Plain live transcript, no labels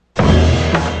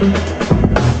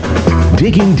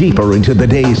Digging deeper into the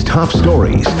day's top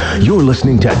stories, you're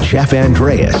listening to Jeff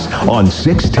Andreas on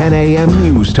 610 AM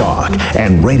News Talk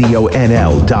and RadioNL.com.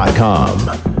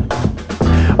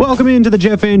 Welcome into the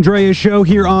Jeff Andreas Show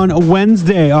here on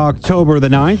Wednesday, October the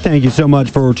 9th. Thank you so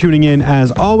much for tuning in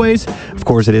as always. Of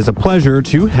course, it is a pleasure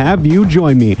to have you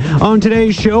join me. On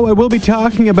today's show, I will be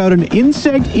talking about an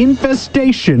insect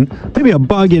infestation, maybe a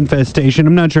bug infestation.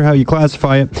 I'm not sure how you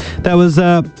classify it. That was,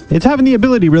 it's having the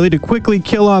ability really to quickly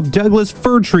kill off Douglas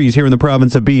fir trees here in the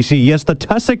province of BC. Yes, the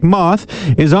tussock moth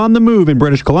is on the move in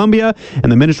British Columbia,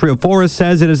 and the Ministry of Forests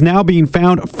says it is now being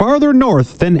found farther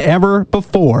north than ever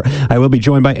before. I will be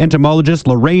joined by entomologist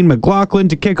Lorraine McLaughlin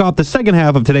to kick off the second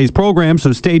half of today's program,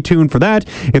 so stay tuned for that.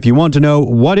 If you want to know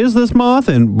what is this moth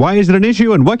and why is it an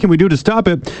issue and what can we do to stop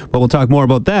it, well, we'll talk more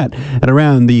about that at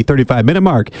around the 35-minute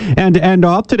mark. And to end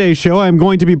off today's show, I'm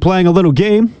going to be playing a little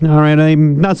game. All right,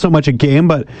 I'm not so much a game,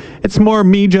 but it's more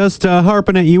me just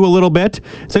harping at you a little bit.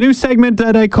 It's a new segment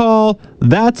that I call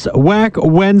That's Whack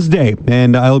Wednesday,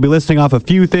 and I'll be listing off a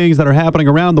few things that are happening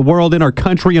around the world, in our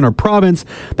country, in our province,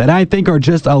 that I think are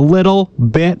just a little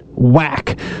bit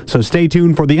whack. So stay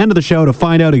tuned for the end of the show to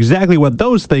find out exactly what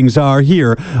those things are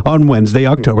here on Wednesday,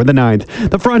 October the 9th.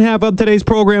 The front half of today's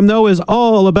program, though, is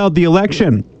all about the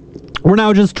election. We're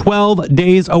now just 12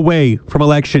 days away from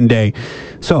Election Day.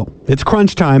 So, it's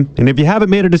crunch time, and if you haven't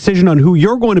made a decision on who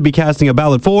you're going to be casting a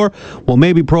ballot for, well,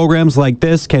 maybe programs like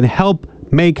this can help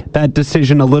make that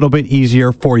decision a little bit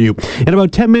easier for you. In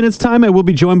about 10 minutes' time, I will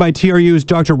be joined by TRU's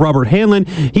Dr. Robert Hanlon.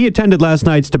 He attended last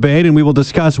night's debate, and we will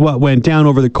discuss what went down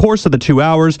over the course of the 2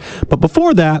 hours. But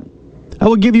before that, I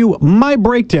will give you my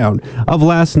breakdown of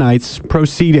last night's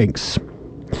proceedings.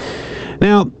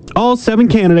 Now, all 7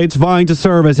 candidates vying to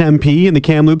serve as MP in the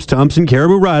Kamloops, Thompson,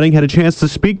 Caribou riding had a chance to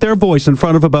speak their voice in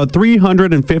front of about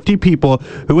 350 people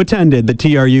who attended the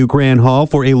TRU Grand Hall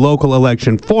for a local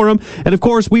election forum. And of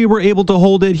course, we were able to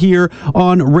hold it here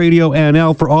on Radio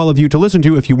NL for all of you to listen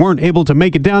to. If you weren't able to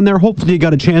make it down there, hopefully you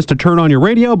got a chance to turn on your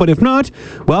radio. But if not,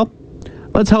 well,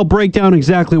 let's help break down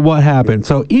exactly what happened.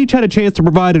 So each had a chance to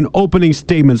provide an opening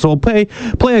statement. So we'll play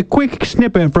a quick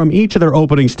snippet from each of their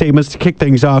opening statements to kick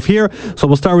things off here. So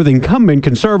we'll start with incumbent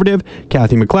Conservative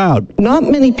Cathy McLeod. Not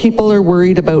many people are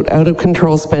worried about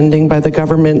out-of-control spending by the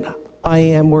government. I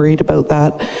am worried about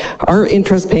that. Our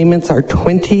interest payments are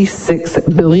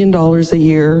 $26 billion a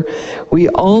year. We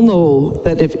all know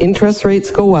that if interest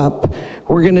rates go up,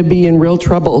 we're going to be in real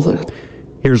trouble.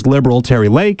 Here's Liberal Terry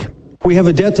Lake. We have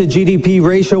a debt-to-GDP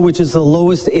ratio which is the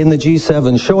lowest in the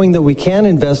G7, showing that we can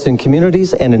invest in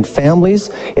communities and in families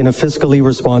in a fiscally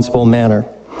responsible manner.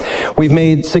 We've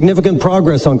made significant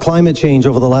progress on climate change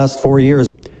over the last 4 years.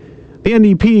 The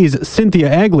NDP's Cynthia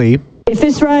Egley. If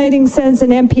this riding sends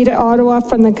an MP to Ottawa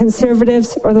from the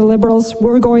Conservatives or the Liberals,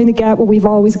 we're going to get what we've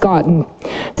always gotten: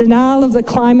 denial of the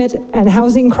climate and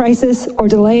housing crisis or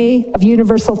delay of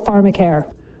universal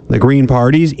pharmacare. The Green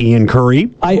Party's Ian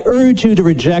Curry. I urge you to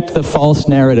reject the false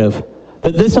narrative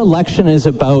that this election is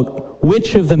about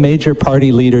which of the major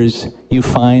party leaders you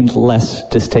find less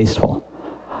distasteful.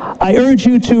 I urge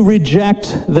you to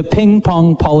reject the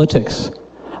ping-pong politics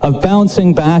of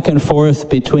bouncing back and forth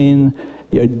between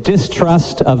your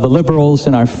distrust of the Liberals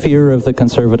and our fear of the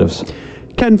Conservatives.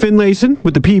 Ken Finlayson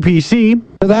with the PPC.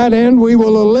 To that end, we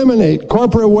will eliminate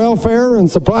corporate welfare and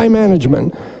supply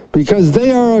management, because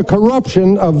they are a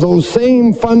corruption of those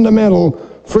same fundamental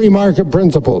free market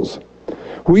principles.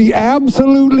 We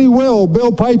absolutely will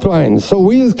build pipelines so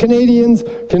we as Canadians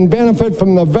can benefit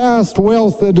from the vast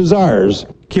wealth that is ours.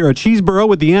 Kira Cheeseborough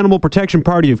with the Animal Protection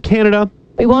Party of Canada.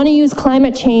 We want to use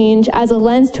climate change as a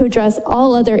lens to address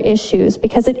all other issues,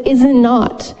 because it is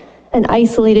not an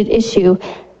isolated issue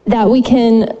that we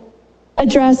can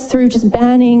address through just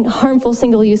banning harmful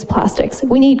single-use plastics.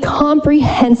 We need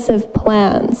comprehensive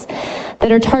plans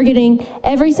that are targeting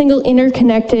every single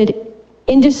interconnected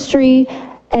industry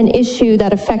and issue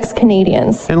that affects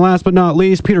Canadians. And last but not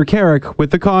least, Peter Carrick with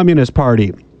the Communist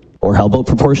Party. Or how about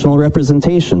proportional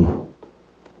representation?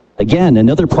 Again,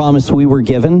 another promise we were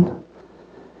given,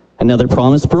 another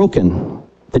promise broken.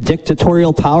 The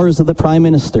dictatorial powers of the Prime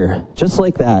Minister, just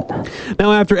like that.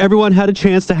 Now, after everyone had a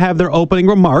chance to have their opening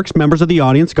remarks, members of the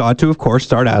audience got to, of course,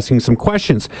 start asking some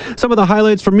questions. Some of the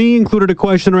highlights for me included a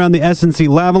question around the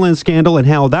SNC-Lavalin scandal and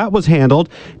how that was handled.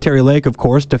 Terry Lake, of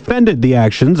course, defended the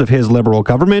actions of his Liberal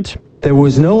government. There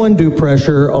was no undue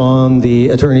pressure on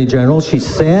the Attorney General. She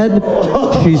said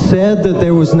that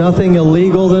there was nothing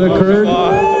illegal that occurred.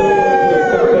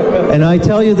 And I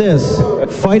tell you this,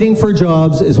 fighting for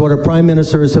jobs is what a Prime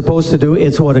Minister is supposed to do.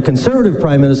 It's what a Conservative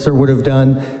Prime Minister would have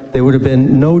done. They would have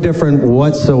been no different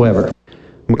whatsoever.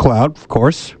 McLeod, of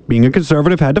course, being a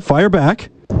conservative, had to fire back.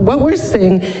 What we're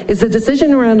saying is the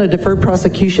decision around a deferred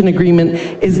prosecution agreement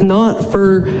is not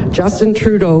for Justin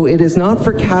Trudeau, it is not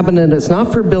for Cabinet, it's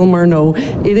not for Bill Marneau,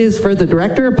 it is for the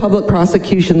Director of Public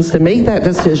Prosecutions to make that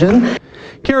decision.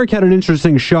 Carrick had an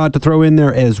interesting shot to throw in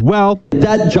there as well.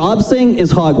 That jobs thing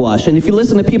is hogwash. And if you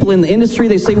listen to people in the industry,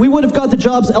 they say we would have got the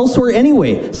jobs elsewhere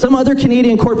anyway. Some other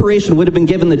Canadian corporation would have been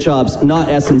given the jobs, not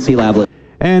SNC Lavalin.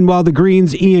 And while the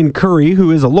Greens' Ian Curry,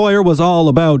 who is a lawyer, was all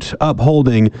about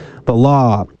upholding the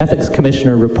law. Ethics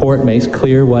Commissioner report makes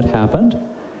clear what happened,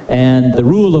 and the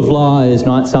rule of law is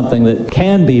not something that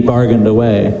can be bargained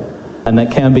away and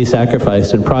that can be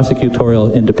sacrificed, and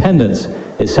prosecutorial independence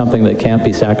is something that can't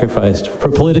be sacrificed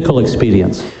for political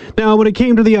expedience. Now, when it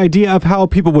came to the idea of how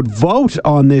people would vote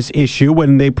on this issue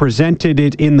when they presented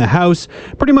it in the House,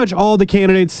 pretty much all the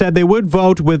candidates said they would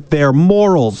vote with their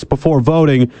morals before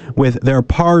voting with their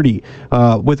party.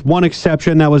 With one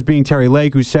exception, that was being Terry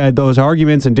Lake, who said those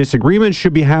arguments and disagreements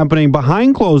should be happening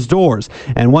behind closed doors.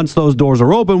 And once those doors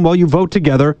are open, well, you vote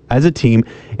together as a team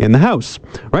in the House,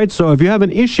 right? So if you have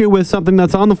an issue with something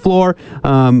that's on the floor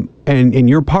and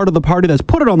you're part of the party that's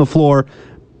put it on the floor,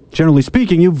 generally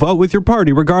speaking, you vote with your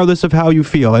party, regardless of how you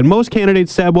feel. And most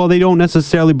candidates said, well, they don't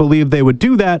necessarily believe they would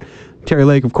do that. Terry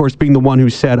Lake, of course, being the one who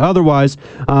said otherwise.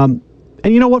 And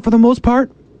you know what? For the most part,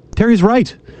 Terry's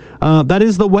right. That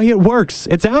is the way it works.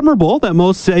 It's admirable that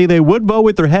most say they would vote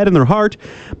with their head and their heart,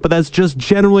 but that's just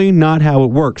generally not how it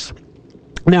works.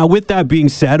 Now, with that being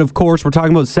said, of course, we're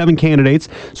talking about 7 candidates.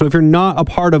 So if you're not a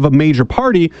part of a major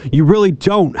party, you really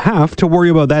don't have to worry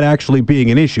about that actually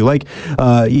being an issue. Like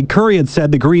Curry had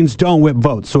said, the Greens don't whip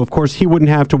votes. So, of course, he wouldn't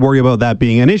have to worry about that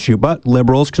being an issue. But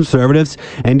Liberals, Conservatives,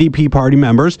 NDP party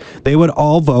members, they would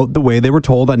all vote the way they were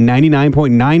told on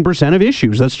 99.9% of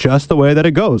issues. That's just the way that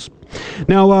it goes.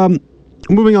 Now,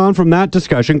 moving on from that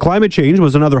discussion, climate change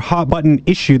was another hot-button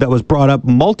issue that was brought up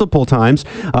multiple times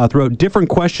throughout different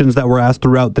questions that were asked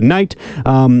throughout the night.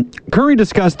 Curry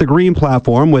discussed the Green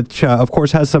Platform, which, of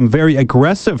course, has some very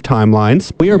aggressive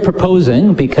timelines. We are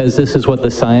proposing, because this is what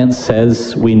the science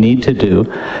says we need to do,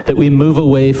 that we move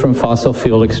away from fossil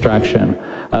fuel extraction.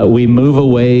 We move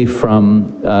away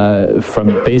from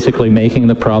basically making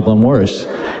the problem worse.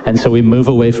 And so we move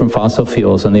away from fossil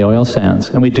fuels and the oil sands.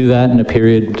 And we do that in a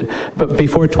period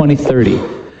before 2030.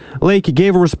 Lake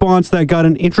gave a response that got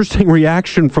an interesting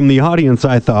reaction from the audience,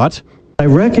 I thought. I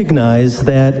recognize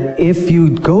that if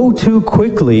you go too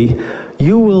quickly,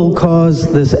 you will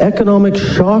cause this economic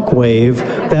shockwave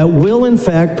that will in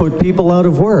fact put people out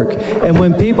of work. And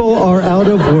when people are out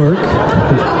of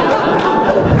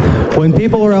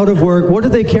work, what do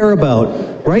they care about?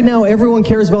 Right now, everyone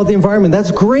cares about the environment.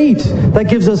 That's great. That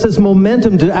gives us this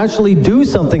momentum to actually do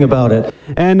something about it.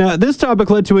 And this topic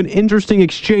led to an interesting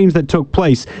exchange that took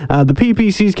place. The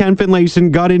PPC's Ken Finlayson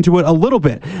got into it a little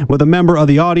bit with a member of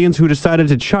the audience who decided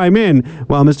to chime in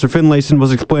while Mr. Finlayson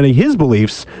was explaining his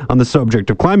beliefs on the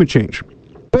subject of climate change.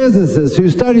 Physicist who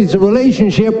studies the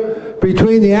relationship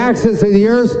between the axis of the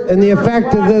Earth and the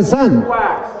effect of the sun.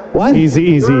 What?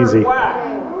 Easy.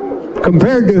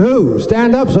 Compared to who?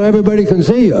 Stand up so everybody can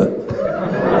see you.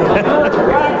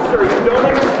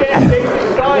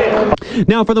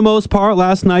 Now, for the most part,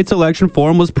 last night's election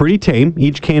forum was pretty tame.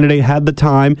 Each candidate had the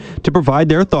time to provide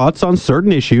their thoughts on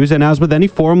certain issues, and as with any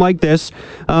forum like this,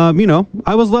 I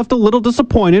was left a little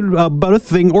disappointed about a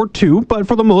thing or two, but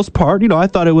for the most part, I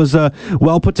thought it was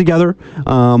well put together,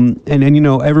 and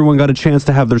everyone got a chance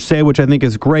to have their say, which I think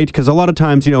is great, because a lot of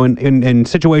times, in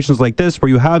situations like this, where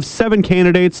you have 7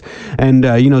 candidates, and,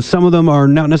 some of them are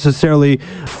not necessarily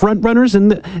front runners,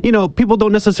 and, people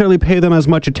don't necessarily pay them as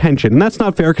much attention, and that's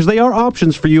not fair, because they are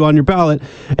options for you on your ballot,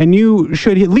 and you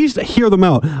should at least hear them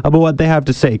out about what they have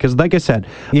to say, because like I said,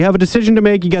 you have a decision to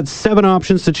make. You got 7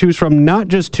 options to choose from, not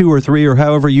just 2 or 3 or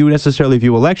however you necessarily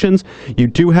view elections. You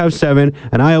do have 7,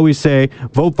 and I always say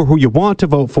vote for who you want to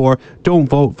vote for, don't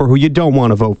vote for who you don't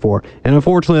want to vote for. And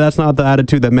unfortunately, that's not the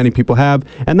attitude that many people have,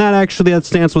 and that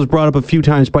stance was brought up a few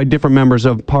times by different members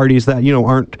of parties that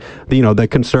aren't the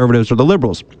Conservatives or the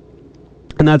Liberals.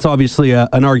 And that's obviously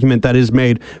an argument that is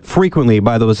made frequently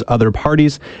by those other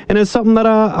parties, and it's something that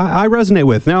I resonate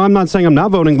with. Now, I'm not saying I'm not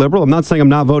voting Liberal. I'm not saying I'm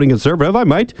not voting Conservative. I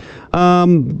might.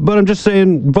 But I'm just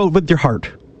saying vote with your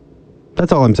heart.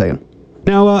 That's all I'm saying.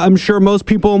 Now, I'm sure most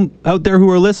people out there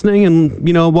who are listening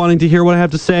and, wanting to hear what I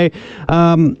have to say,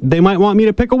 they might want me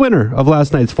to pick a winner of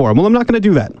last night's forum. Well, I'm not going to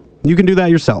do that. You can do that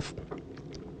yourself.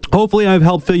 Hopefully, I've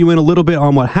helped fill you in a little bit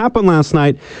on what happened last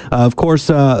night. Of course,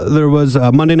 there was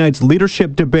Monday night's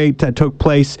leadership debate that took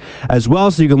place as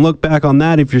well, so you can look back on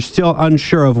that if you're still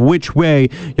unsure of which way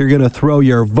you're going to throw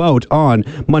your vote on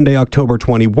Monday, October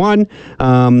 21.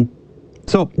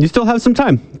 So you still have some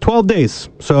time, 12 days.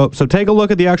 So take a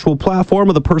look at the actual platform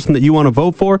of the person that you want to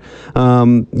vote for.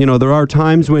 There are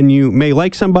times when you may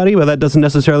like somebody, but that doesn't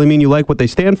necessarily mean you like what they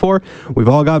stand for. We've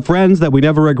all got friends that we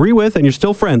never agree with, and you're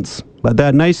still friends. But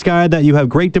that nice guy that you have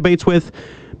great debates with,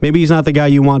 maybe he's not the guy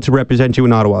you want to represent you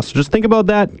in Ottawa. So just think about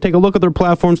that. Take a look at their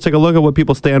platforms. Take a look at what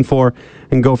people stand for,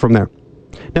 and go from there.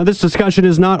 Now, this discussion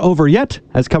is not over yet,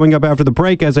 as coming up after the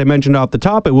break, as I mentioned off the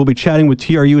top, I will be chatting with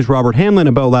TRU's Robert Hamlin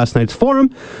about last night's forum,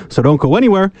 so don't go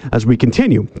anywhere as we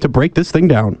continue to break this thing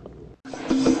down.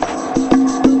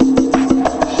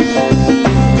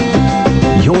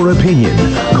 Your opinion.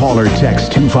 Call or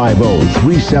text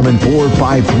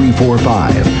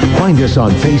 250-374-5345. Find us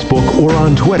on Facebook or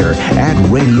on Twitter at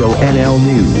Radio NL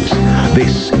News.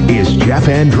 This is Jeff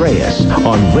Andreas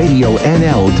on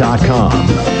RadioNL.com.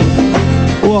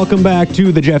 Welcome back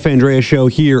to the Jeff Andreas Show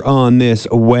here on this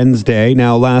Wednesday.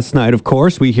 Now, last night, of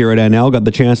course, we here at NL got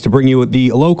the chance to bring you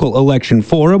the local election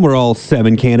forum where all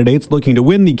 7 candidates looking to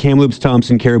win the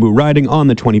Kamloops-Thompson Caribou riding on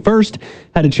the 21st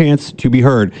had a chance to be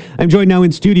heard. I'm joined now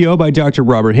in studio by Dr.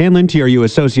 Robert Hamlin, TRU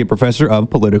Associate Professor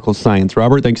of Political Science.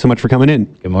 Robert, thanks so much for coming in.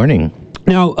 Good morning.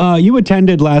 Now, you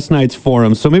attended last night's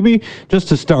forum, so maybe just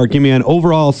to start, give me an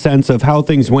overall sense of how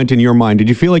things went in your mind. Did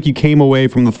you feel like you came away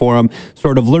from the forum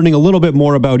sort of learning a little bit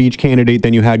more about each candidate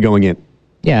than you had going in?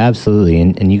 Yeah, absolutely.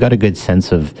 And you got a good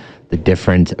sense of the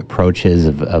different approaches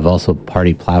of also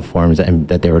party platforms and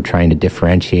that they were trying to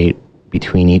differentiate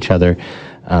between each other.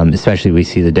 Especially we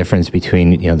see the difference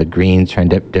between, the Greens trying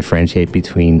to differentiate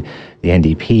between the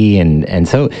NDP. And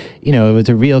so, it was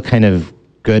a real kind of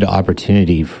good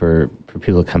opportunity for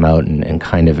people to come out and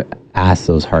kind of ask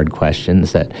those hard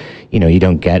questions that, you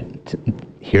don't get to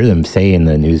hear them say in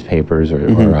the newspapers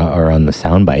or on the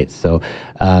sound bites. So,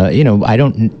 I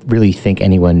don't really think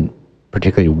anyone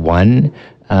particularly won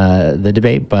the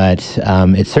debate, but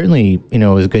it certainly, it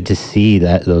was good to see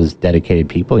that those dedicated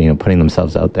people, putting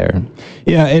themselves out there.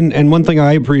 Yeah, and one thing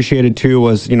I appreciated too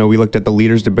was, we looked at the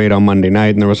leaders debate on Monday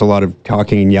night, and there was a lot of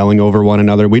talking and yelling over one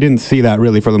another. We didn't see that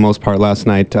really for the most part last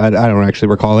night. I don't actually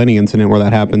recall any incident where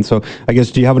that happened. So I guess,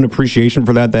 do you have an appreciation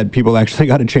for that people actually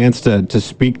got a chance to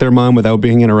speak their mind without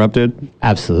being interrupted?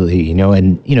 Absolutely.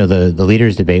 The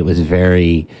leaders debate was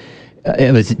very...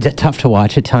 it was tough to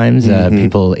watch at times.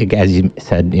 People, as you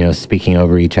said, speaking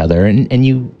over each other, and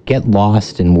you get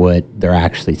lost in what they're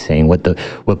actually saying,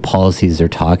 what policies they're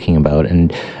talking about,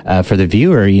 and for the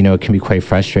viewer, it can be quite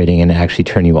frustrating and actually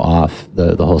turn you off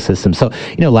the whole system. So,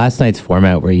 last night's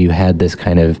format where you had this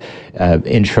kind of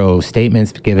intro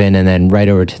statements given, and then right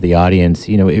over to the audience,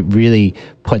 it really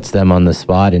puts them on the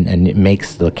spot and it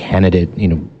makes the candidate,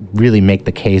 really make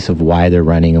the case of why they're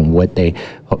running and what they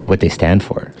stand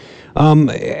for.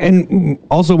 And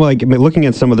also, like, looking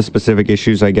at some of the specific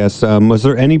issues, I guess, was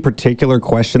there any particular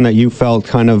question that you felt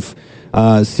kind of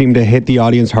seemed to hit the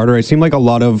audience harder? It seemed like a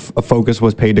lot of focus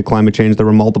was paid to climate change. There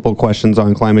were multiple questions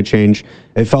on climate change.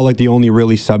 It felt like the only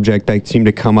really subject that seemed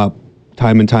to come up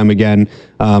time and time again.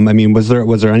 Was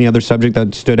there any other subject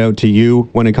that stood out to you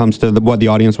when it comes to what the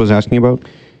audience was asking about?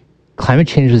 Climate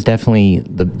change was definitely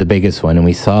the biggest one, and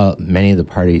we saw many of the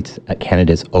parties'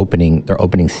 candidates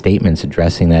opening statements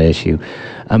addressing that issue.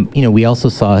 We also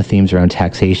saw themes around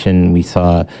taxation. We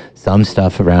saw some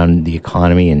stuff around the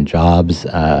economy and jobs,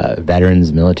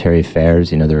 veterans, military affairs.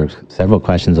 There were several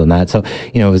questions on that. So,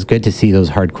 it was good to see those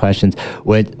hard questions.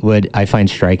 What I find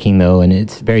striking, though, and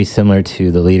it's very similar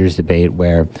to the leaders' debate,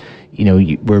 where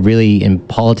we're really, in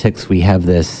politics, we have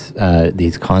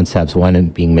these concepts, one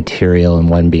being material and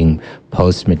one being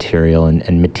post-material,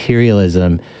 and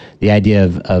materialism, the idea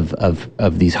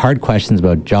of these hard questions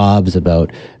about jobs,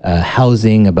 about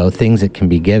housing, about things that can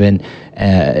be given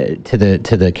to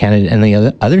the candidate. And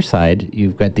the other side,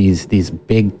 you've got these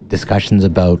big discussions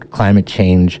about climate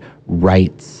change,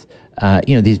 rights,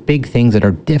 these big things that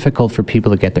are difficult for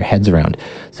people to get their heads around.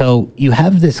 So you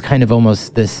have this kind of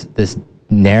almost this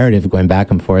narrative going back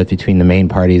and forth between the main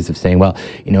parties of saying, well,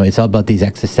 it's all about these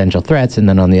existential threats, and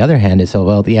then on the other hand, it's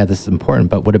well, yeah, this is important,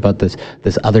 but what about this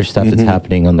other stuff that's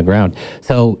happening on the ground?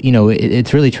 So,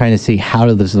 it's really trying to see how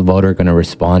is the voter going to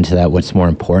respond to that, what's more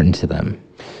important to them.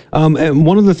 And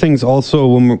one of the things also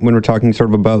when we're talking sort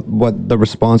of about what the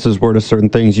responses were to certain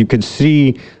things, you could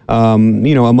see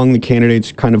among the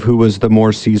candidates, kind of who was the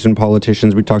more seasoned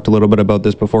politicians. We talked a little bit about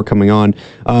this before coming on.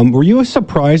 Were you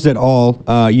surprised at all,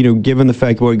 given the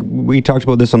fact, we talked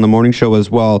about this on the morning show as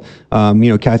well,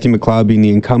 Cathy McLeod being the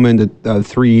incumbent at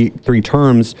three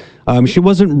terms, she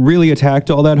wasn't really attacked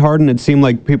all that hard, and it seemed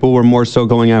like people were more so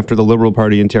going after the Liberal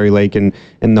Party and Terry Lake and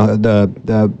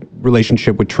the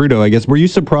relationship with Trudeau, I guess. Were you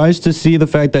surprised to see the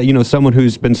fact that, someone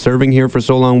who's been serving here for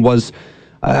so long was,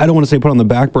 I don't want to say put on the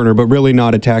back burner, but really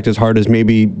not attacked as hard as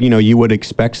maybe, you would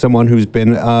expect someone who's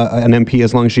been an MP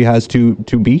as long as she has to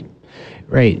be?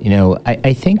 Right.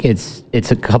 I think it's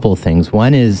a couple of things.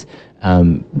 One is,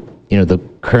 the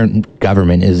current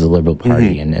government is the Liberal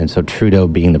Party, and so Trudeau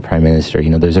being the Prime Minister,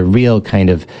 there's a real kind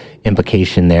of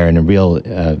implication there and a real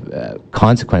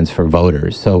consequence for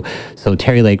voters. So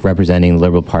Terry Lake representing the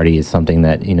Liberal Party is something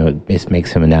that, it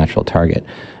makes him a natural target.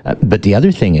 But the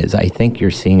other thing is, I think you're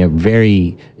seeing a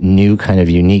very new kind of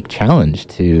unique challenge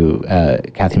to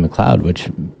Cathy McLeod, which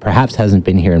perhaps hasn't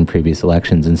been here in previous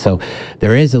elections. And so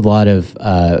there is a lot of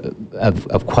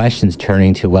questions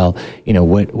turning to,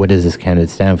 what does this candidate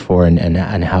stand for,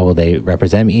 and how will they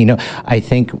represent me? I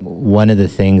think one of the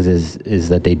things is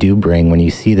that they do bring, when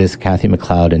you see this Cathy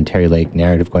McLeod and Terry Lake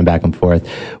narrative going back and forth,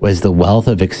 was the wealth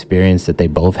of experience that they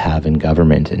both have in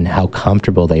government and how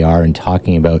comfortable they are in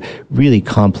talking about really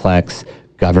complex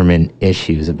government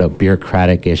issues, about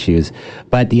bureaucratic issues.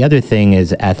 But the other thing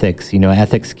is ethics.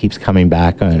 Ethics keeps coming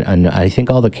back on I think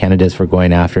all the candidates were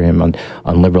going after him on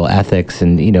liberal ethics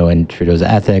and Trudeau's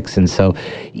ethics. And so,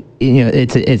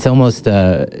 it's almost,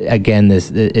 again,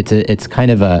 it's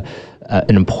kind of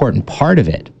an important part of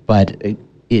it, but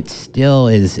it still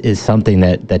is something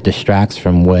that distracts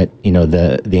from what,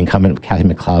 the incumbent Cathy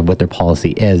McLeod, what their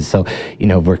policy is. So,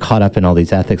 we're caught up in all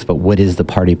these ethics, but what is the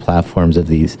party platforms of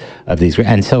these?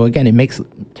 And so again, it makes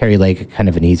Terry Lake kind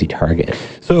of an easy target.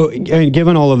 So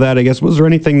given all of that, I guess, was there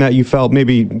anything that you felt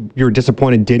maybe you were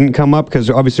disappointed didn't come up? Because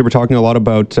obviously we're talking a lot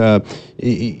about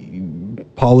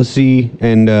policy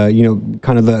and,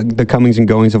 kind of the comings and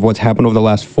goings of what's happened over the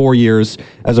last 4 years,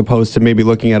 as opposed to maybe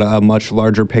looking at a much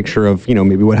larger picture of,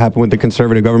 maybe what happened with the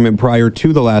Conservative government prior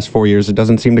to the last 4 years. It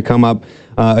doesn't seem to come up.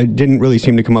 It didn't really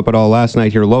seem to come up at all last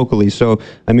night here locally. So,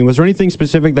 was there anything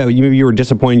specific that you were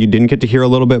disappointed you didn't get to hear a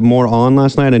little bit more on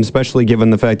last night? And especially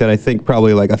given the fact that I think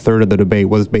probably like a third of the debate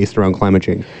was based around climate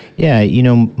change. Yeah,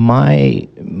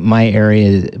 my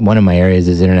area, one of my areas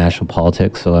is international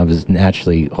politics. So I was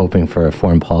naturally hoping for a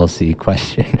foreign policy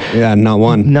question. Yeah, not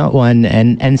one. Not one.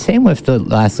 And same with the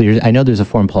last leaders. I know there's a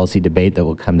foreign policy debate that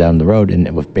will come down the road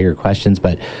and with bigger questions,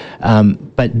 but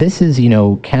this is,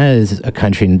 Canada is a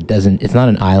country and it's not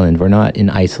an island. We're not in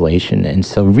isolation. And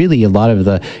so really a lot of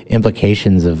the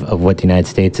implications of what the United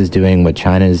States is doing, what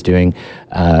China is doing,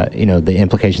 the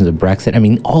implications of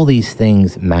Brexit, all these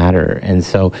things matter. And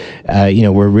so,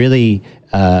 we're really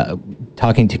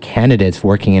talking to candidates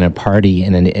working in a party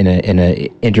in an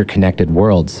interconnected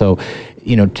world. So,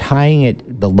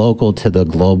 tying the local to the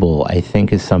global, I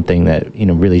think, is something that,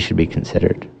 really should be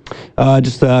considered.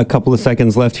 Just a couple of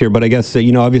seconds left here, but I guess,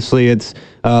 obviously it's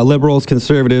Liberals,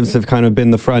 Conservatives have kind of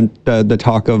been the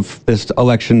talk of this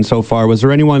election so far. Was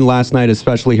there anyone last night,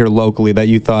 especially here locally, that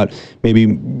you thought maybe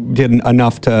did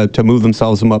enough to move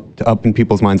themselves up in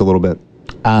people's minds a little bit?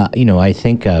 I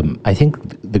think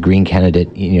the Green candidate,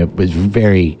 was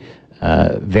very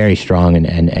strong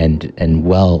and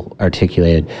well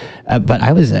articulated. But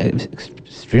I was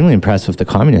extremely impressed with the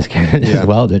Communist candidate as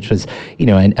well, which was,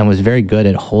 and was very good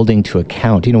at holding to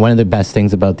account. One of the best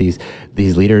things about these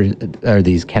leaders or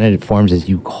these candidate forums is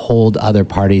you hold other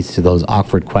parties to those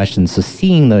awkward questions. So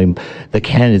seeing the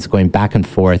candidates going back and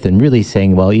forth and really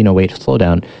saying, well, wait, slow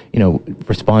down,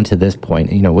 respond to this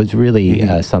point, was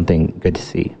really something good to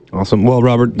see. Awesome. Well,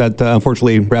 Robert, that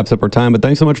unfortunately wraps up our time, but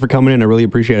thanks so much for coming in. I really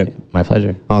appreciate it. My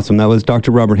pleasure. Awesome. That was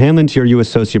Dr. Robert Hanlon, TRU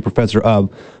Associate Professor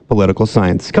of Political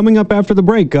Science. Coming up after the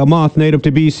break, a moth native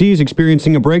to BC is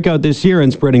experiencing a breakout this year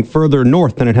and spreading further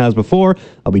north than it has before.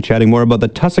 I'll be chatting more about the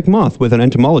tussock moth with an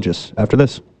entomologist after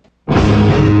this.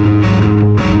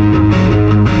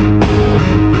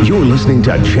 You're listening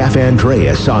to Jeff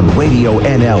Andreas on Radio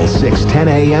NL 610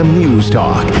 AM News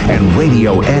Talk and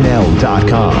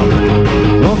RadioNL.com.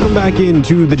 Welcome back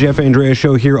into the Jeff Andreas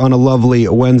Show here on a lovely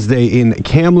Wednesday in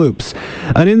Kamloops.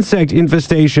 An insect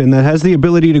infestation that has the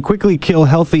ability to quickly kill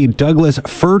healthy Douglas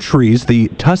fir trees, the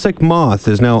tussock moth,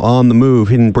 is now on the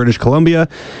move in British Columbia,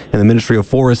 and the Ministry of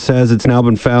Forests says it's now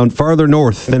been found farther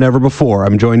north than ever before.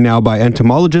 I'm joined now by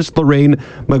entomologist Lorraine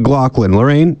McLaughlin.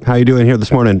 Lorraine, how are you doing here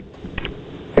this morning?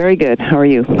 Very good. How are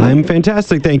you? I'm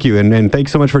fantastic, thank you, and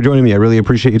thanks so much for joining me. I really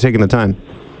appreciate you taking the time.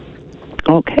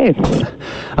 Okay.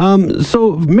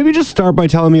 So maybe just start by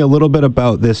telling me a little bit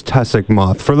about this tussock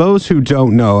moth. For those who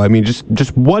don't know, I mean, just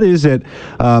what is it,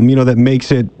 that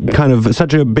makes it kind of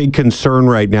such a big concern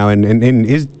right now? And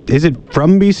is it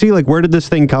from BC? Like, where did this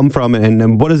thing come from,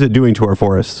 and what is it doing to our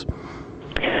forests?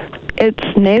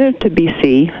 It's native to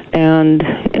BC, and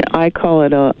I call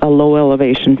it a low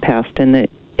elevation pest, and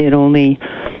it only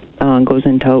goes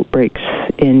into outbreaks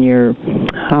in your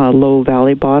low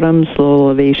valley bottoms, low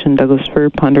elevation Douglas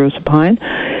fir, ponderosa pine.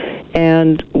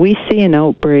 And we see an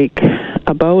outbreak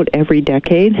about every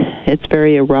decade. It's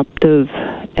very eruptive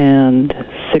and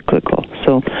cyclical.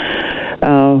 So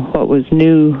what was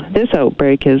new this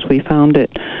outbreak is we found it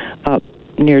up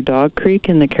near Dog Creek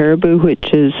in the Caribou,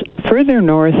 which is further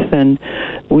north than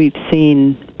we've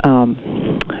seen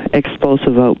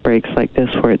explosive outbreaks like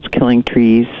this where it's killing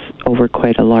trees over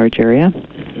quite a large area.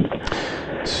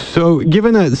 So,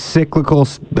 given that cyclical,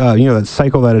 that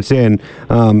cycle that it's in,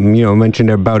 mentioned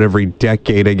about every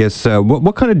decade, I guess,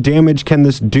 what kind of damage can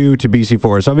this do to BC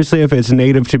forests? Obviously, if it's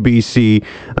native to BC,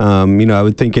 I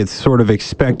would think it's sort of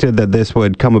expected that this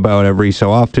would come about every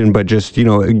so often, but just,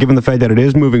 given the fact that it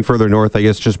is moving further north, I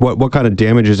guess, just what kind of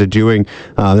damage is it doing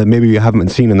that maybe you haven't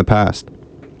seen in the past?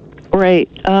 Right.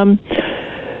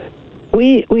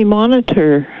 We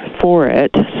monitor for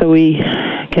it, so we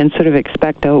can sort of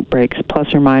expect outbreaks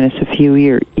plus or minus a few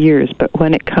years, but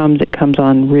when it comes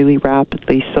on really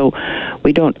rapidly, so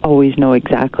we don't always know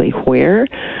exactly where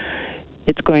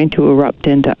it's going to erupt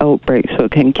into outbreaks. So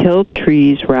it can kill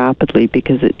trees rapidly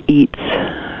because it eats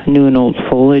new and old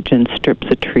foliage and strips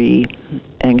a tree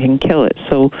and can kill it.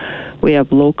 So we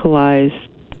have localized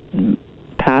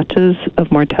patches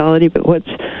of mortality, but what's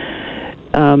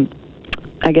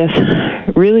I guess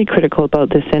really critical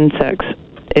about this insect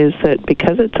is that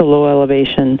because it's a low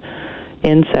elevation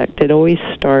insect, it always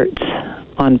starts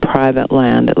on private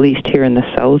land, at least here in the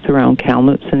south around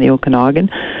Kamloops and the Okanagan.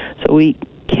 So we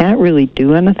can't really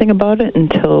do anything about it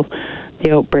until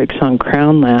the outbreak's on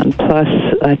Crown land. Plus,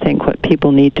 I think what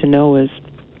people need to know is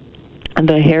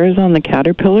the hairs on the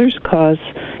caterpillars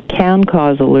can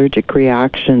cause allergic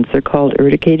reactions. They're called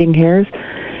urticating hairs,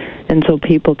 and so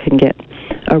people can get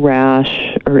a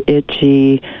rash or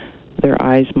itchy, their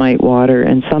eyes might water,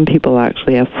 and some people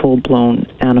actually have full-blown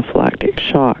anaphylactic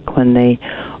shock when they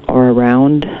are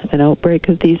around an outbreak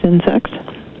of these insects.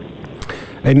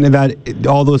 And that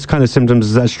all those kind of symptoms,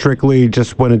 is that strictly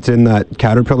just when it's in that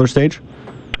caterpillar stage?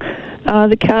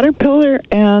 The caterpillar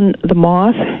and the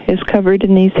moth is covered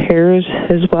in these hairs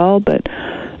as well, but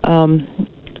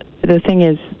the thing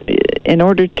is, in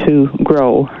order to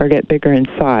grow or get bigger in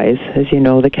size, as you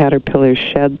know, the caterpillars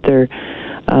shed their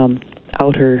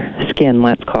outer skin,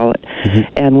 let's call it,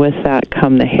 and with that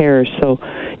come the hairs. So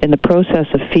in the process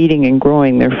of feeding and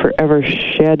growing, they're forever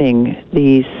shedding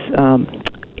these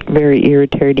very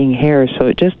irritating hairs.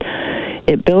 So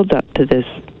it builds up to this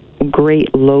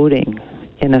great loading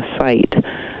in a site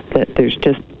that there's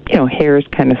just hairs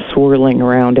kind of swirling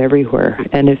around everywhere.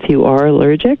 And if you are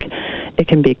allergic, it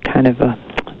can be kind of a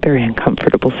very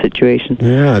uncomfortable situation.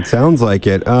 Yeah, it sounds like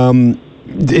it.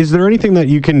 Is there anything that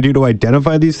you can do to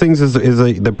identify these things? Is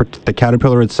the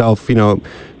caterpillar itself,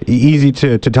 easy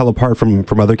to tell apart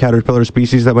from other caterpillar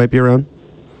species that might be around?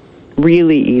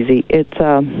 Really easy.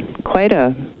 It's quite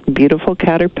a beautiful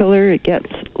caterpillar. It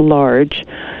gets large,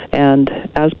 and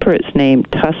as per its name,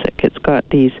 tussock, it's got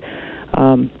these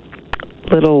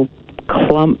little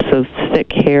clumps of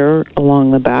thick hair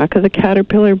along the back of the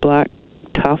caterpillar, black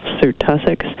tufts or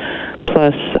tussocks,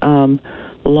 plus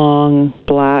long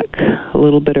black, a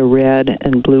little bit of red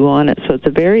and blue on it. So it's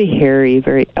a very hairy,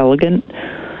 very elegant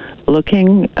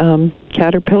looking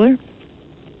caterpillar.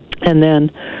 And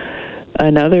then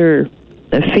another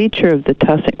feature of the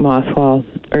tussock moth, well,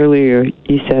 earlier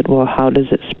you said, well, how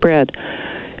does it spread?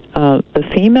 The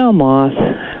female moth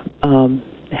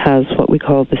has what we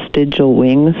call vestigial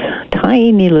wings,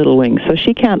 tiny little wings, so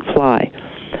she can't fly.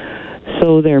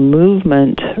 So their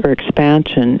movement or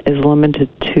expansion is limited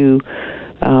to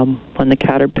when the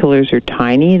caterpillars are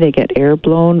tiny, they get air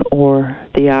blown, or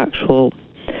the actual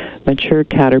mature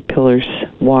caterpillars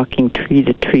walking tree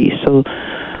to tree. So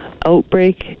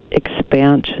outbreak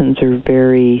expansions are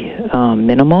very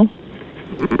minimal.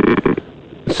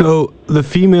 So the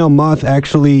female moth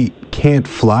actually can't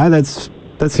fly? That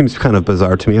seems kind of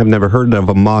bizarre to me. I've never heard of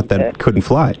a moth that couldn't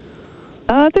fly.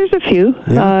 There's a few.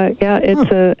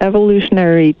 It's an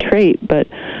evolutionary trait, but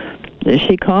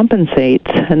she compensates,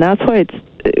 and that's why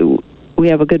we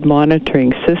have a good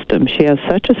monitoring system. She has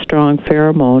such a strong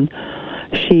pheromone.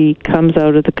 She comes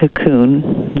out of the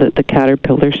cocoon that the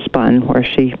caterpillar spun, where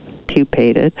she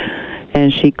pupated,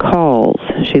 and she calls.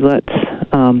 She lets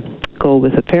go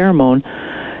with a pheromone,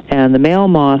 and the male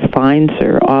moth finds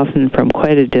her often from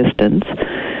quite a distance.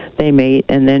 They mate,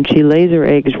 and then she lays her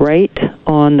eggs right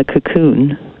on the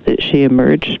cocoon that she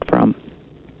emerged from.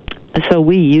 So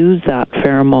we use that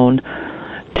pheromone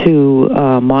to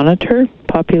monitor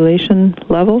population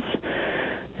levels,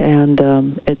 and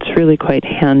it's really quite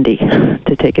handy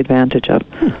to take advantage of.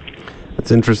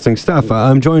 That's interesting stuff.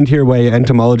 I'm joined here by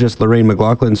entomologist Lorraine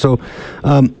McLaughlin. So,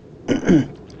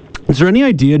 is there any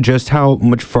idea just how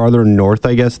much farther north,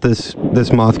 I guess, this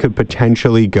moth could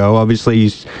potentially go? Obviously,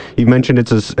 you mentioned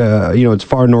it's it's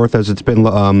far north as it's been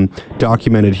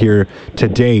documented here to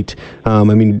date. I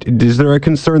mean, is there a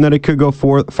concern that it could go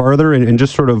farther? And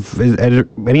just sort of,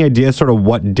 any idea sort of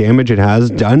what damage it has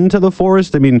done to the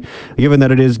forest? I mean, given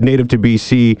that it is native to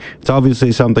BC, it's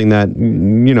obviously something that,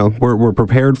 we're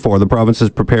prepared for. The province is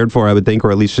prepared for, I would think,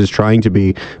 or at least is trying to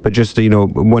be. But just,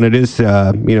 when it is,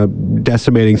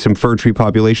 decimating some fir tree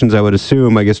populations, I would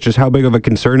assume, I guess, just how big of a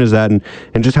concern is that, and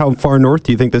just how far north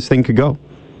do you think this thing could go?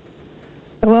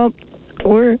 Well,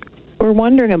 we're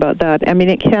wondering about that. I mean,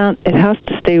 it has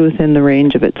to stay within the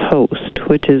range of its host,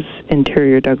 which is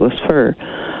interior Douglas fir,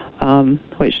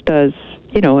 which does,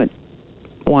 it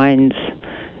winds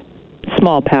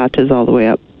small patches all the way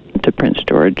up to Prince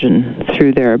George and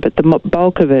through there, but the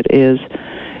bulk of it is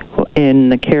in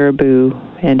the Cariboo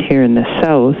and here in the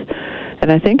south.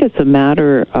 And I think it's a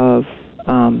matter of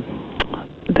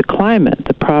the climate,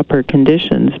 the proper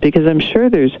conditions, because I'm sure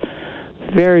there's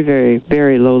very, very,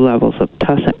 very low levels of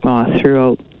tussock moth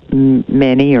throughout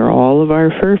many or all of our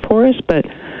fir forests, but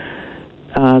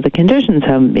the conditions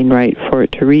haven't been right for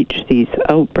it to reach these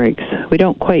outbreaks. We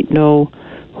don't quite know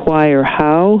why or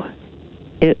how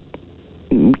it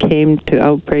came to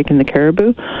outbreak in the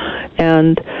Cariboo,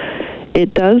 and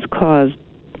it does cause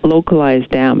localized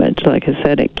damage. Like I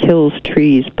said, it kills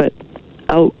trees, but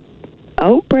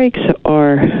outbreaks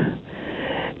are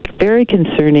very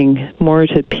concerning more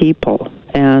to people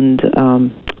and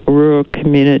rural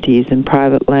communities and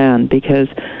private land, because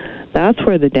that's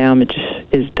where the damage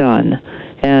is done,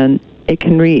 and it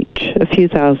can reach a few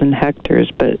thousand hectares,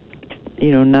 but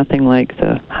nothing like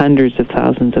the hundreds of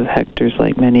thousands of hectares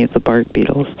like many of the bark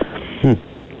beetles.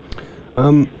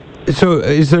 So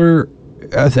is there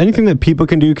anything that people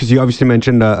can do? Because you obviously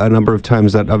mentioned a number of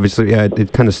times that obviously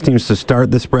it kind of seems to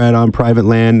start the spread on private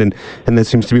land, and that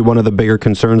seems to be one of the bigger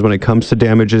concerns when it comes to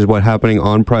damage is what's happening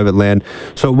on private land.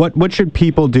 So what should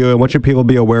people do, and what should people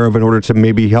be aware of in order to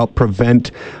maybe help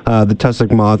prevent the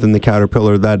tussock moth and the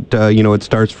caterpillar that it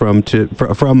starts from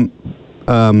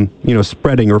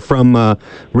spreading or from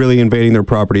really invading their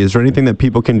property? Is there anything that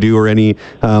people can do, or any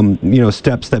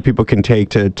steps that people can take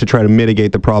to try to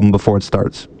mitigate the problem before it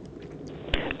starts?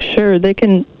 Sure, they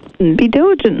can be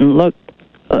diligent and look,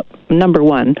 number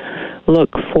one,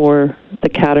 look for the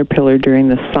caterpillar during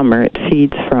the summer. It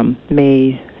feeds from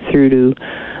May through to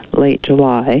late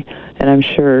July, and I'm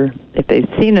sure if they've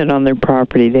seen it on their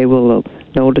property, they will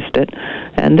have noticed it.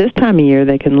 And this time of year,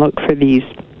 they can look for these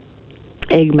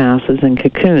egg masses and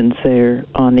cocoons. They're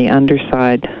on the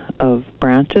underside of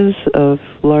branches of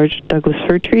large Douglas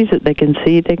fir trees that they can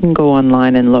see. They can go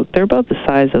online and look. They're about the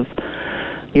size of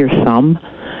your thumb,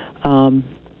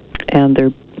 and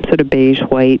they're sort of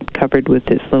beige-white, covered with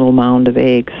this little mound of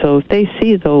eggs. So if they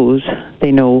see those,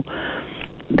 they know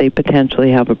they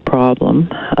potentially have a problem.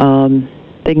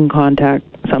 They can contact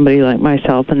somebody like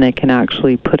myself, and they can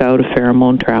actually put out a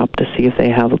pheromone trap to see if they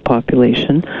have a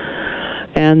population.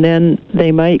 And then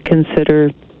they might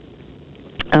consider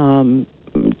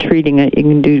treating it. You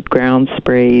can do ground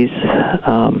sprays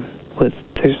with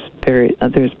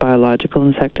there's biological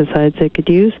insecticides they could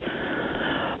use.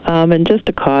 And just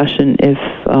a caution, if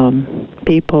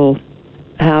people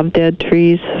have dead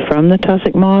trees from the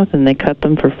tussock moth and they cut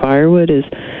them for firewood, is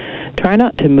try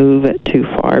not to move it too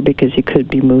far, because you could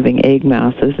be moving egg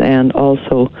masses, and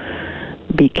also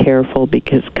be careful,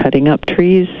 because cutting up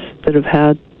trees that have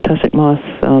had tussock moth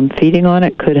feeding on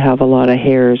it could have a lot of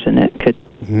hairs, and it could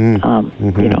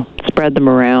spread them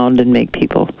around and make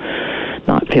people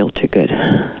not feel too good.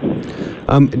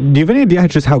 Do you have any idea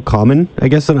just how common, I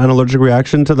guess, an allergic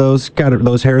reaction to those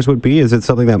hairs would be? Is it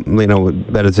something that,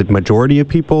 that is a majority of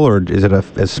people, or is it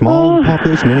a small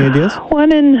population? Any ideas?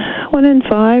 1 in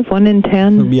 5, 1 in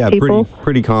 10 people.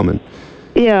 Pretty common.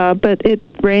 Yeah, but it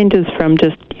ranges from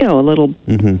just, a little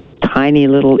tiny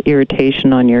little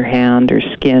irritation on your hand or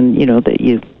skin, that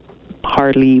you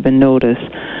hardly even notice.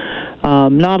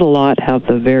 Not a lot have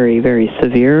the very, very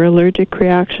severe allergic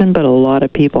reaction, but a lot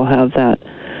of people have that,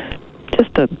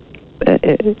 just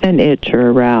an itch or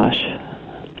a rash.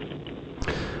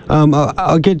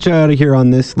 I'll get you out of here on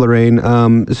this, Lorraine.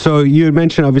 So you had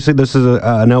mentioned, obviously, this is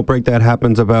an outbreak that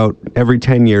happens about every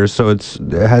 10 years, so it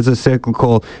has a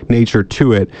cyclical nature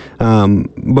to it.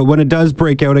 But when it does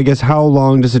break out, I guess, how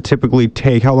long does it typically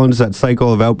take? How long does that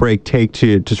cycle of outbreak take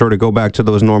to sort of go back to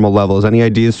those normal levels? Any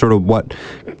ideas sort of what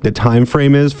the time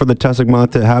frame is for the tussock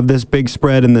moth to have this big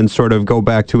spread and then sort of go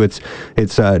back to its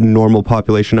normal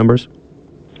population numbers?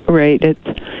 Right.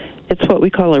 It's what we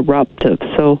call eruptive.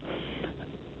 So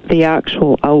the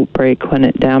actual outbreak when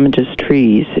it damages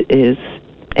trees is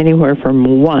anywhere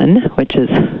from 1, which is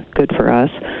good for us,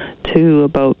 to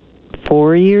about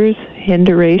 4 years in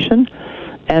duration.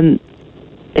 And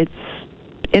it's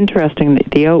interesting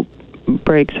that the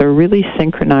outbreaks are really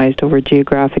synchronized over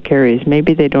geographic areas.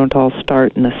 Maybe they don't all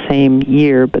start in the same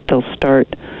year, but they'll start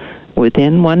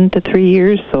within 1 to 3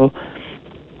 years. So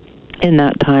in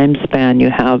that time span, you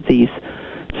have these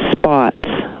spots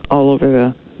all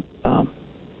over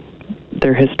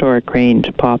their historic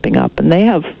range popping up. And they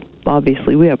have,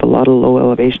 obviously, we have a lot of low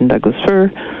elevation Douglas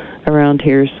fir around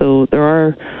here, so there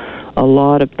are a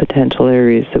lot of potential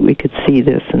areas that we could see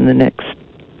this in the next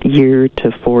year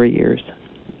to 4 years.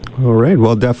 All right.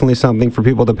 Well, definitely something for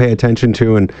people to pay attention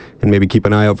to and maybe keep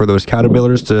an eye out for those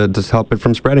caterpillars to help it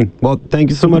from spreading. Well, thank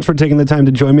you so much for taking the time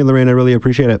to join me, Lorraine. I really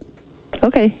appreciate it.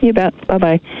 Okay, you bet.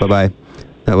 Bye-bye. Bye-bye.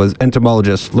 That was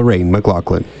entomologist Lorraine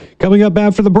McLaughlin. Coming up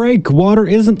after the break, water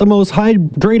isn't the most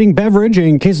hydrating beverage,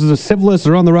 and cases of syphilis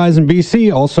are on the rise in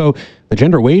BC. Also, the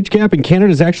gender wage gap in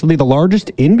Canada is actually the largest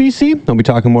in BC. I'll be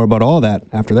talking more about all that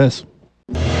after this.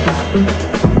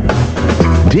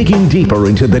 Digging deeper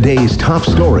into the day's top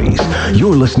stories,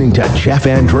 you're listening to Jeff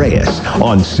Andreas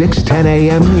on 610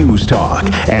 AM News Talk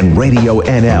and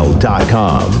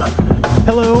RadioNL.com.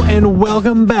 Hello and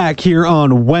welcome back here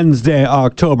on Wednesday,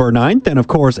 October 9th. And of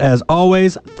course, as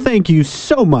always, thank you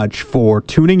so much for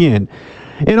tuning in.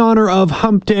 In honor of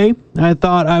Hump Day, I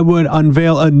thought I would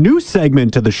unveil a new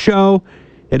segment to the show.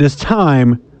 It is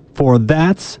time for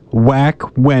That's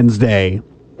Whack Wednesday.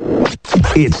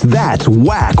 It's That's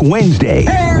Whack Wednesday.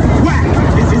 Hair whack,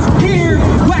 his gear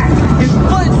whack, his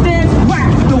foot stance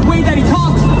whack, the way that he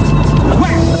talks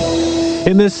whack.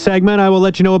 In this segment, I will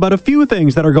let you know about a few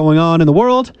things that are going on in the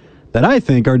world that I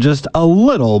think are just a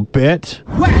little bit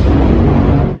whack.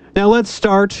 Now let's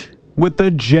start with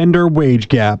the gender wage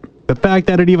gap. The fact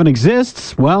that it even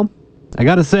exists, well, I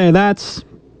gotta say that's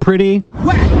pretty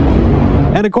whack.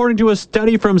 And according to a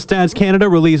study from Stats Canada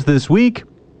released this week,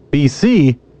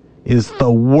 BC is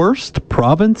the worst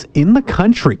province in the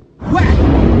country.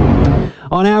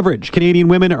 On average, Canadian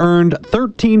women earned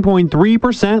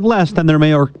 13.3% less than their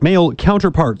male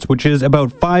counterparts, which is about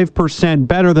 5%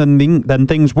 better than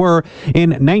things were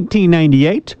in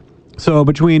 1998. So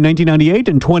between 1998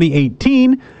 and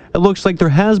 2018, it looks like there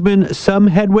has been some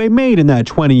headway made in that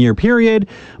 20-year period.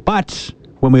 But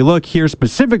when we look here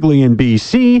specifically in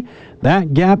BC,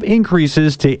 that gap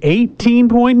increases to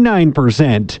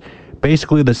 18.9%.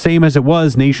 Basically the same as it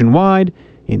was nationwide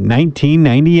in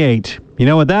 1998. You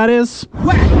know what that is?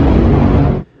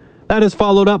 That is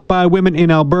followed up by women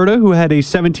in Alberta who had a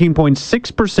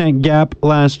 17.6% gap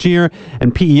last year,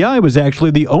 and PEI was actually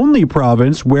the only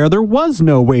province where there was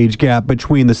no wage gap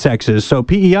between the sexes. So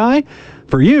PEI,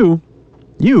 for you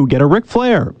get a Ric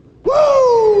Flair.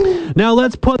 Now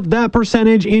let's put that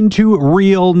percentage into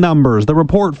real numbers. The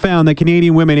report found that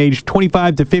Canadian women aged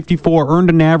 25 to 54 earned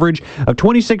an average of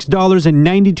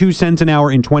 $26.92 an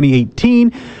hour in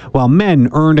 2018, while men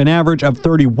earned an average of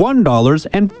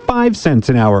 $31.05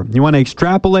 an hour. You want to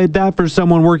extrapolate that for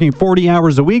someone working 40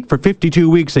 hours a week for 52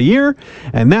 weeks a year,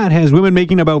 and that has women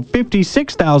making about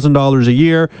 $56,000 a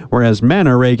year, whereas men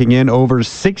are raking in over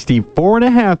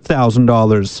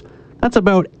 $64,500. That's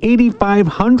about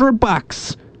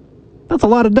 $8,500. That's a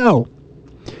lot of dough.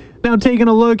 Now, taking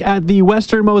a look at the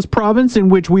westernmost province in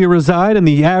which we reside, and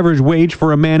the average wage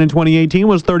for a man in 2018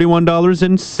 was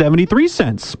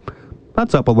 $31.73.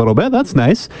 That's up a little bit. That's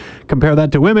nice. Compare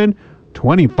that to women,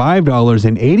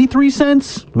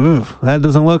 $25.83. Oof, that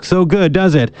doesn't look so good,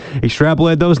 does it?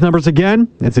 Extrapolate those numbers again.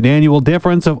 It's an annual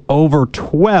difference of over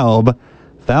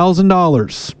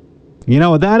 $12,000. You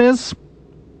know what that is?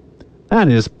 That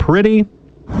is pretty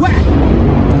whack.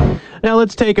 Now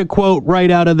let's take a quote right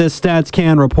out of this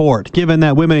StatsCan report. Given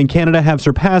that women in Canada have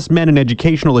surpassed men in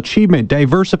educational achievement,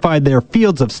 diversified their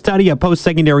fields of study at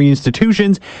post-secondary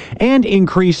institutions, and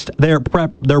increased their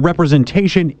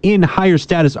representation in higher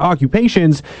status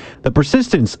occupations, the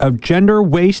persistence of gender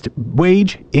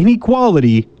wage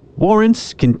inequality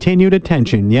warrants continued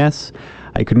attention. Yes,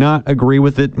 I could not agree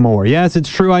with it more. Yes, it's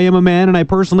true, I am a man, and I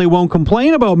personally won't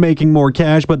complain about making more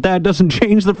cash, but that doesn't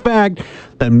change the fact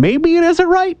that maybe it isn't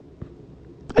right.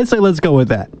 I'd say let's go with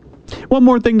that. One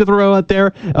more thing to throw out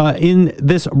there in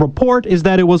this report is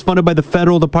that it was funded by the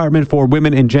Federal Department for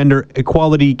Women and Gender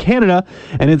Equality Canada,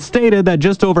 and it stated that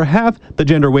just over half the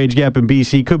gender wage gap in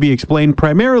BC could be explained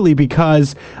primarily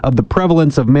because of the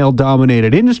prevalence of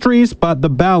male-dominated industries, but the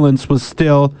balance was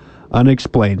still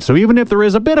unexplained. So even if there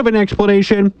is a bit of an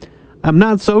explanation, I'm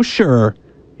not so sure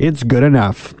it's good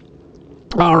enough.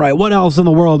 All right, what else in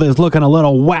the world is looking a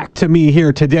little whack to me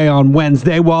here today on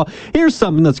Wednesday? Well, here's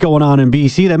something that's going on in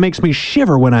BC that makes me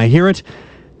shiver when I hear it.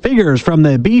 Figures from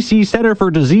the BC Centre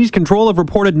for Disease Control have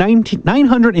reported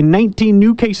 919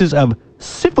 new cases of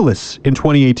syphilis in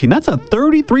 2018. That's a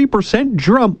 33%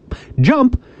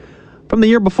 jump from the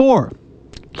year before.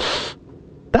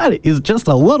 That is just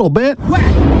a little bit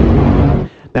whack.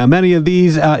 Now, many of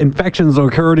these infections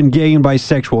occurred in gay and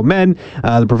bisexual men.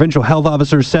 The provincial health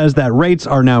officer says that rates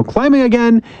are now climbing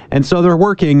again, and so they're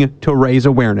working to raise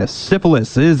awareness.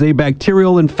 Syphilis is a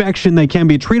bacterial infection that can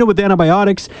be treated with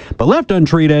antibiotics, but left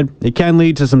untreated, it can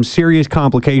lead to some serious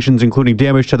complications, including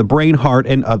damage to the brain, heart,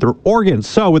 and other organs.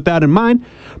 So with that in mind,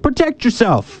 protect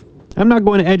yourself. I'm not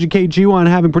going to educate you on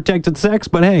having protected sex,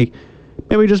 but hey,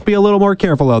 maybe just be a little more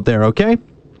careful out there, okay?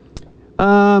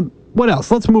 What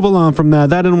else? Let's move along from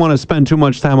that. I didn't want to spend too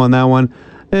much time on that one.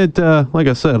 It, like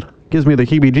I said, gives me the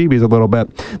heebie-jeebies a little bit.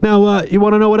 Now, you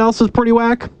want to know what else is pretty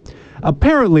whack?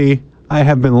 Apparently, I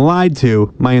have been lied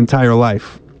to my entire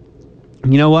life.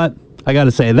 You know what? I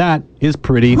gotta say, that is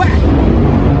pretty whack.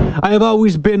 I have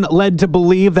always been led to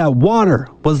believe that water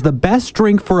was the best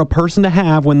drink for a person to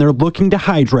have when they're looking to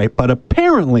hydrate, but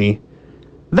apparently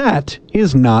that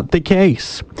is not the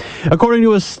case. According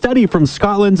to a study from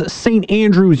Scotland's St.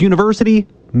 Andrews University,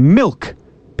 milk,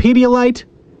 Pedialyte,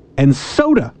 and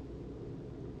soda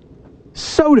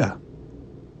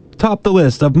top the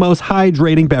list of most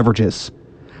hydrating beverages.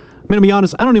 I'm going to be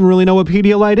honest, I don't even really know what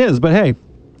Pedialyte is, but hey,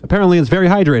 apparently it's very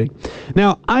hydrating.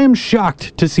 Now, I am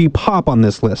shocked to see pop on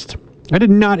this list. I did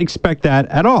not expect that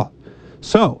at all.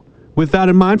 So, with that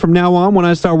in mind, from now on, when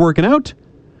I start working out,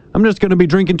 I'm just going to be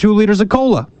drinking 2 liters of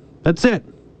cola. That's it.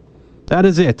 That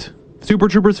is it. Super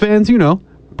Troopers fans, you know,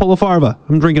 Pola Farva.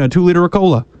 I'm drinking a 2 liter of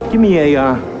cola. Give me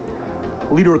a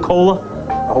liter of cola.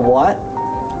 A what?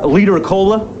 A liter of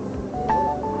cola.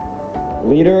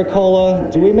 Liter of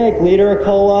cola? Do we make liter of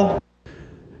cola?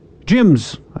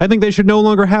 Gyms, I think they should no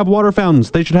longer have water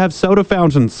fountains. They should have soda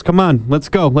fountains. Come on, let's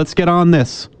go. Let's get on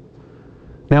this.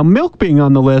 Now, milk being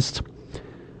on the list,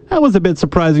 that was a bit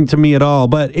surprising to me at all,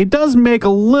 but it does make a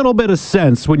little bit of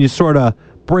sense when you sort of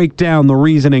break down the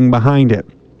reasoning behind it.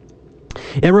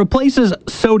 It replaces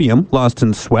sodium lost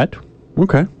in sweat.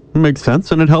 Okay, makes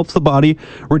sense, and it helps the body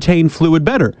retain fluid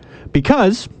better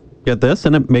because, get this,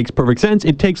 and it makes perfect sense,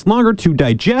 it takes longer to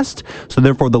digest, so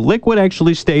therefore the liquid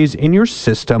actually stays in your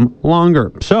system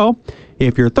longer. So,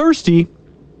 if you're thirsty,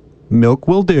 milk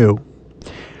will do.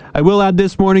 I will add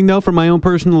this morning, though, from my own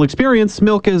personal experience,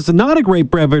 milk is not a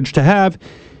great beverage to have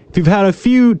if you've had a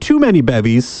few too many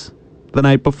bevies the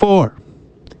night before.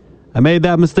 I made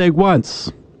that mistake once.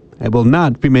 I will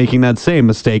not be making that same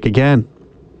mistake again.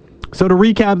 So to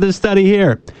recap this study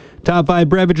here, top 5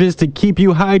 beverages to keep you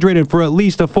hydrated for at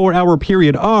least a 4-hour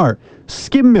period are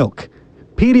skim milk,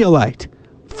 Pedialyte,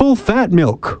 full-fat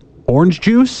milk, orange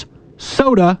juice,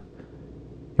 soda.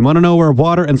 You want to know where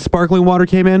water and sparkling water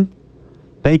came in?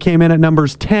 They came in at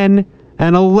numbers 10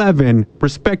 and 11,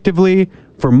 respectively,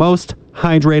 for most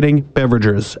hydrating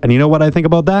beverages. And you know what I think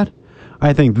about that?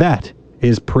 I think that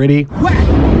is pretty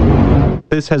whack.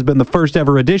 This has been the first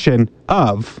ever edition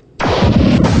of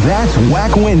That's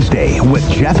Whack Wednesday with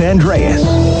Jeff Andreas.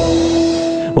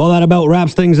 Well, that about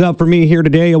wraps things up for me here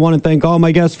today. I want to thank all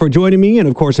my guests for joining me, and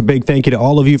of course, a big thank you to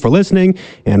all of you for listening.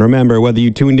 And remember, whether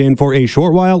you tuned in for a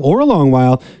short while or a long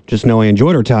while, just know I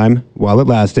enjoyed our time while it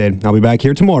lasted. I'll be back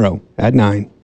here tomorrow at 9.